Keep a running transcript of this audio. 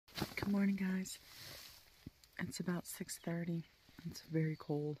Good morning, guys. It's about 6:30. It's very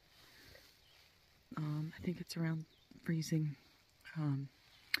cold. I think it's around freezing. I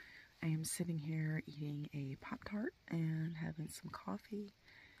am sitting here eating a Pop-Tart and having some coffee.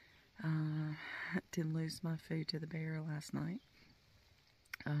 Didn't lose my food to the bear last night.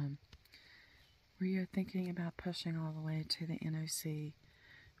 We are thinking about pushing all the way to the NOC,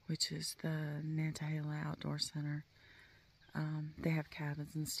 which is the Nantahala Outdoor Center. They have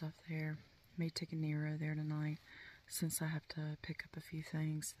cabins and stuff there. May take a Nero there tonight since I have to pick up a few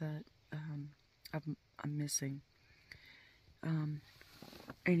things that I'm missing.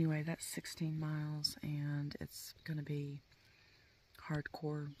 Anyway, that's 16 miles and it's going to be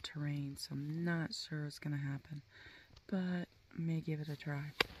hardcore terrain, so I'm not sure it's going to happen, but I may give it a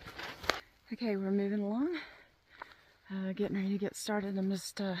try. Okay, we're moving along. Getting ready to get started. I'm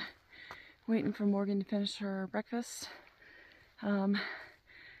just waiting for Morgan to finish her breakfast.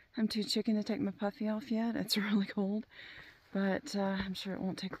 I'm too chicken to take my puffy off yet. It's really cold, but I'm sure it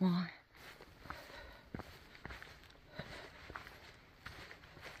won't take long.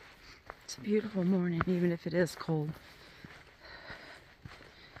 It's a beautiful morning, even if it is cold.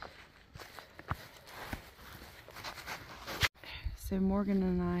 So Morgan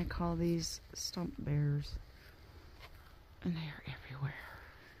and I call these stump bears, and they are everywhere.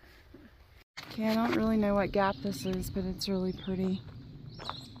 Okay, I don't really know what gap this is, but it's really pretty.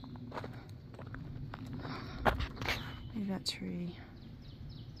 Look at that tree.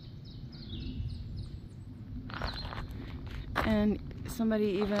 And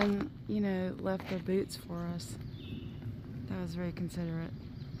somebody even, left their boots for us. That was very considerate.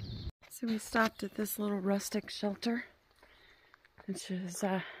 So we stopped at this little rustic shelter, which is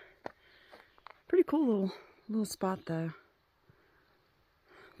a pretty cool little spot though.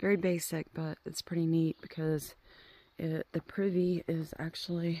 Very basic, but it's pretty neat because the privy is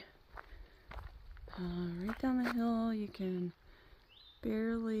actually right down the hill. You can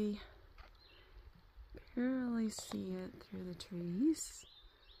barely see it through the trees.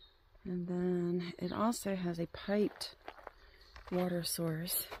 And then it also has a piped water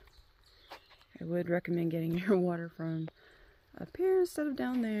source. I would recommend getting your water from up here instead of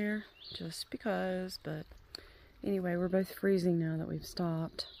down there, just because, but anyway, we're both freezing now that we've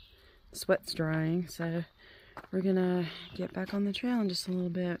stopped. Sweat's drying, so we're gonna get back on the trail in just a little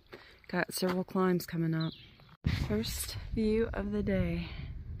bit. Got several climbs coming up. First view of the day.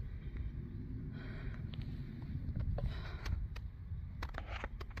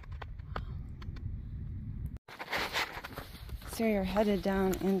 So you're headed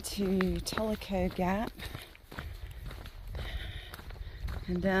down into Tellico Gap.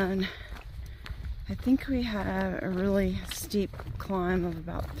 And then I think we have a really steep climb of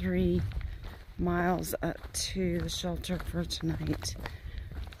about 3 miles up to the shelter for tonight.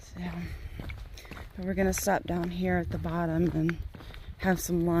 So, but we're gonna stop down here at the bottom and have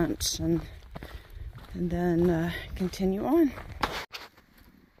some lunch and then continue on.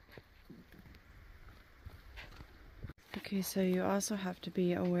 Okay, so you also have to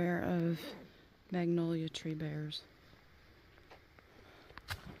be aware of magnolia tree bears.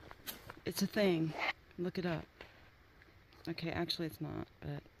 It's a thing. Look it up. Okay, actually it's not,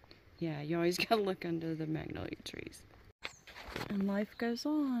 but yeah, you always gotta look under the magnolia trees. And life goes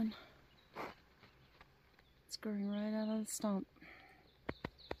on. It's growing right out of the stump.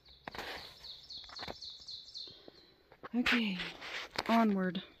 Okay,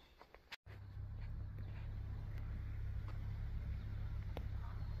 onward.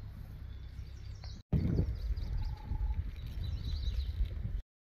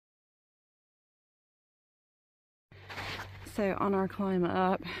 So on our climb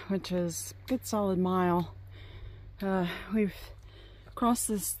up, which is a good solid mile, we've crossed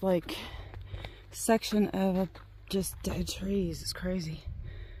this section of just dead trees. It's crazy.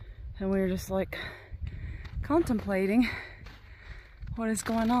 And we're just contemplating what is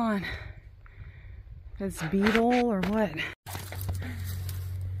going on. If it's beetle or what.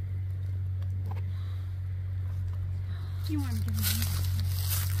 You want to give me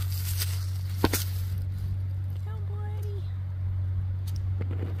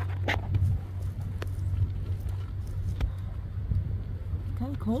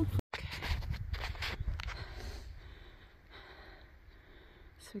kind of cold.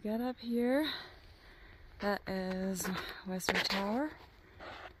 So we got up here. That is Western Tower.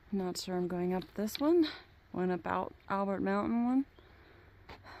 I'm not sure I'm going up this one. Went up Albert Mountain one.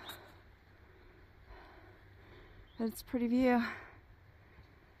 But it's a pretty view.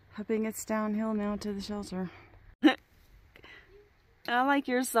 Hoping it's downhill now to the shelter. I like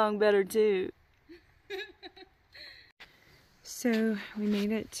your song better too. So we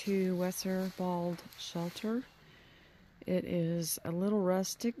made it to Westerwald Shelter. It is a little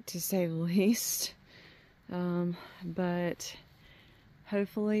rustic to say the least, but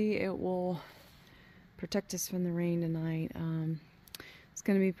hopefully it will protect us from the rain tonight. It's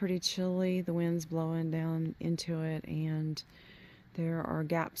going to be pretty chilly. The wind's blowing down into it, and there are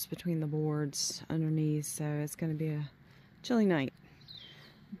gaps between the boards underneath, so it's going to be a chilly night.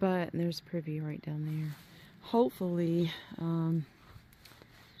 But there's a privy right down there. Hopefully,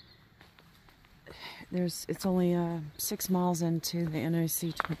 it's only 6 miles into the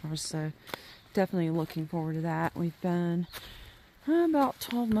NOC tour, so definitely looking forward to that. We've been about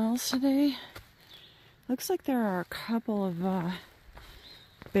 12 miles today. Looks like there are a couple of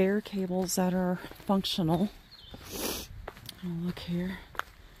bear cables that are functional. Oh, look here.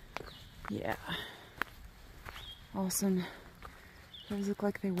 Yeah. Awesome. Those look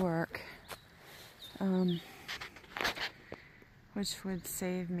like they work. Which would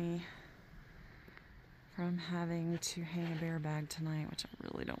save me from having to hang a bear bag tonight, which I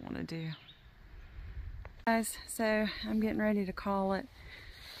really don't want to do. Guys, so I'm getting ready to call it.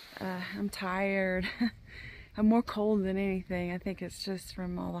 I'm tired. I'm more cold than anything. I think it's just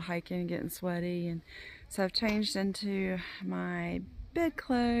from all the hiking and getting sweaty. And so I've changed into my bed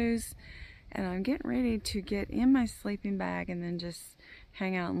clothes, and I'm getting ready to get in my sleeping bag and then just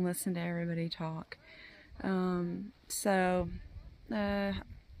hang out and listen to everybody talk. So a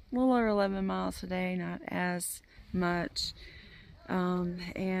little over 11 miles today, not as much.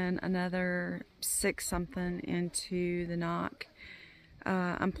 And another 6 something into the knock.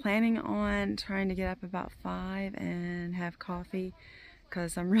 I'm planning on trying to get up about 5 and have coffee,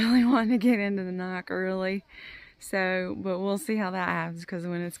 because I'm really wanting to get into the knock early. So, but we'll see how that happens, because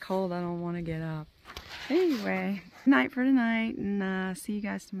when it's cold, I don't want to get up. Anyway, night for tonight, and see you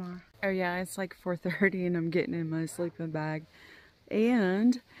guys tomorrow. Oh yeah, it's like 4:30 and I'm getting in my sleeping bag.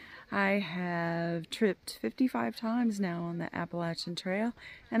 And I have tripped 55 times now on the Appalachian Trail,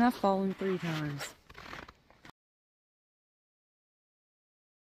 and I've fallen 3 times.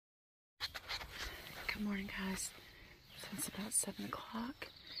 Good morning, guys. So it's about 7 o'clock,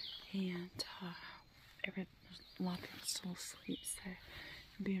 and there's a lot of people still asleep, so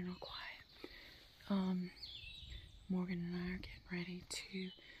I'm being real quiet. Morgan and I are getting ready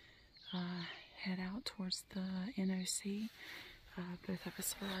to head out towards the NOC. Both of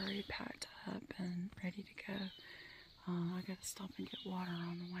us are already packed up and ready to go. I gotta stop and get water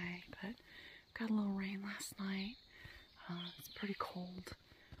on the way, but got a little rain last night. It's pretty cold.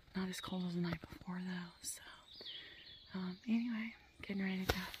 Not as cold as the night before though, so anyway, getting ready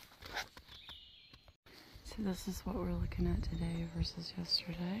to go. So this is what we're looking at today versus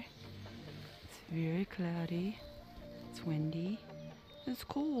yesterday. It's very cloudy, it's windy, it's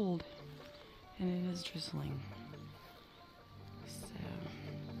cold, and it is drizzling. So,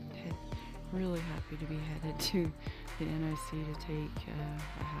 really happy to be headed to the NOC to take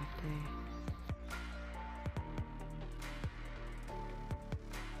a half day.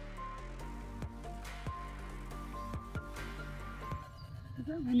 Is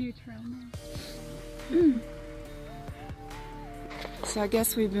that my new trail now? So I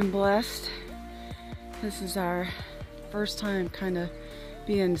guess we've been blessed. This is our first time kind of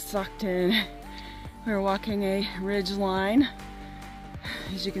being sucked in. We're walking a ridge line,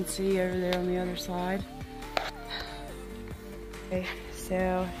 as you can see over there on the other side. Okay,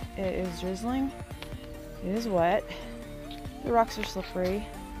 so it is drizzling, it is wet, the rocks are slippery,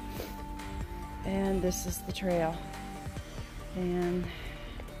 and this is the trail. And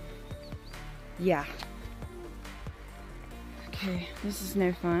yeah. Okay, this is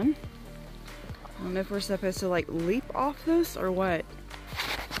no fun. I don't know if we're supposed to like leap off this or what.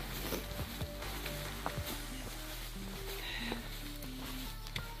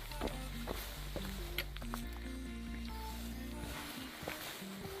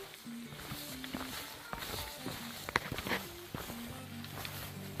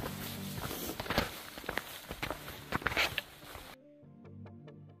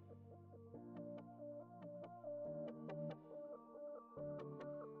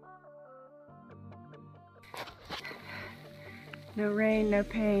 No rain, no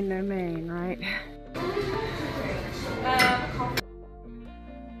pain, no main, right? But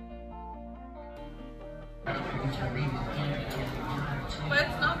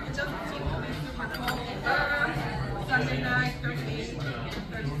it's not, it doesn't seem to be super cold. Sunday night, 38,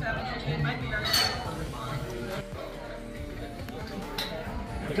 37, it might be very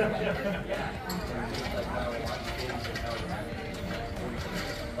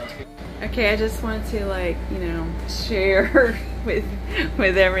Okay, I just want to, like, you know, share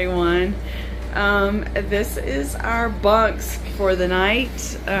with everyone. This is our bunks for the night,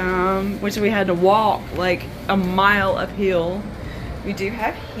 which we had to walk like a mile uphill. We do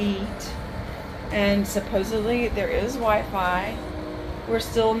have heat, and supposedly there is Wi-Fi. We're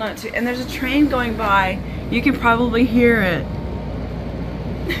still not too, and there's a train going by. You can probably hear it.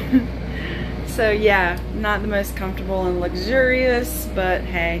 So yeah, not the most comfortable and luxurious, but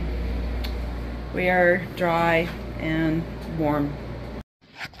hey, we are dry and warm.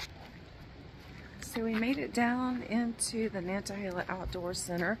 So we made it down into the Nantahala Outdoor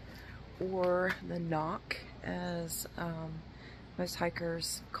Center, or the Knock, as most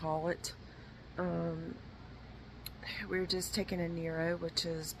hikers call it. We were just taking a Nero, which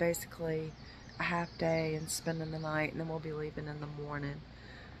is basically a half day and spending the night, and then we'll be leaving in the morning.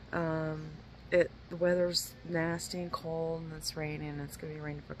 The weather's nasty and cold, and it's raining. It's going to be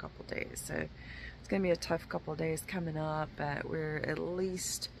raining for a couple days, so it's going to be a tough couple days coming up, but we're at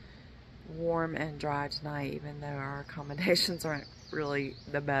least warm and dry tonight, even though our accommodations aren't really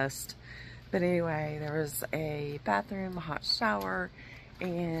the best. But anyway, there was a bathroom, a hot shower,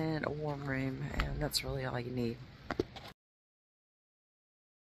 and a warm room, and that's really all you need.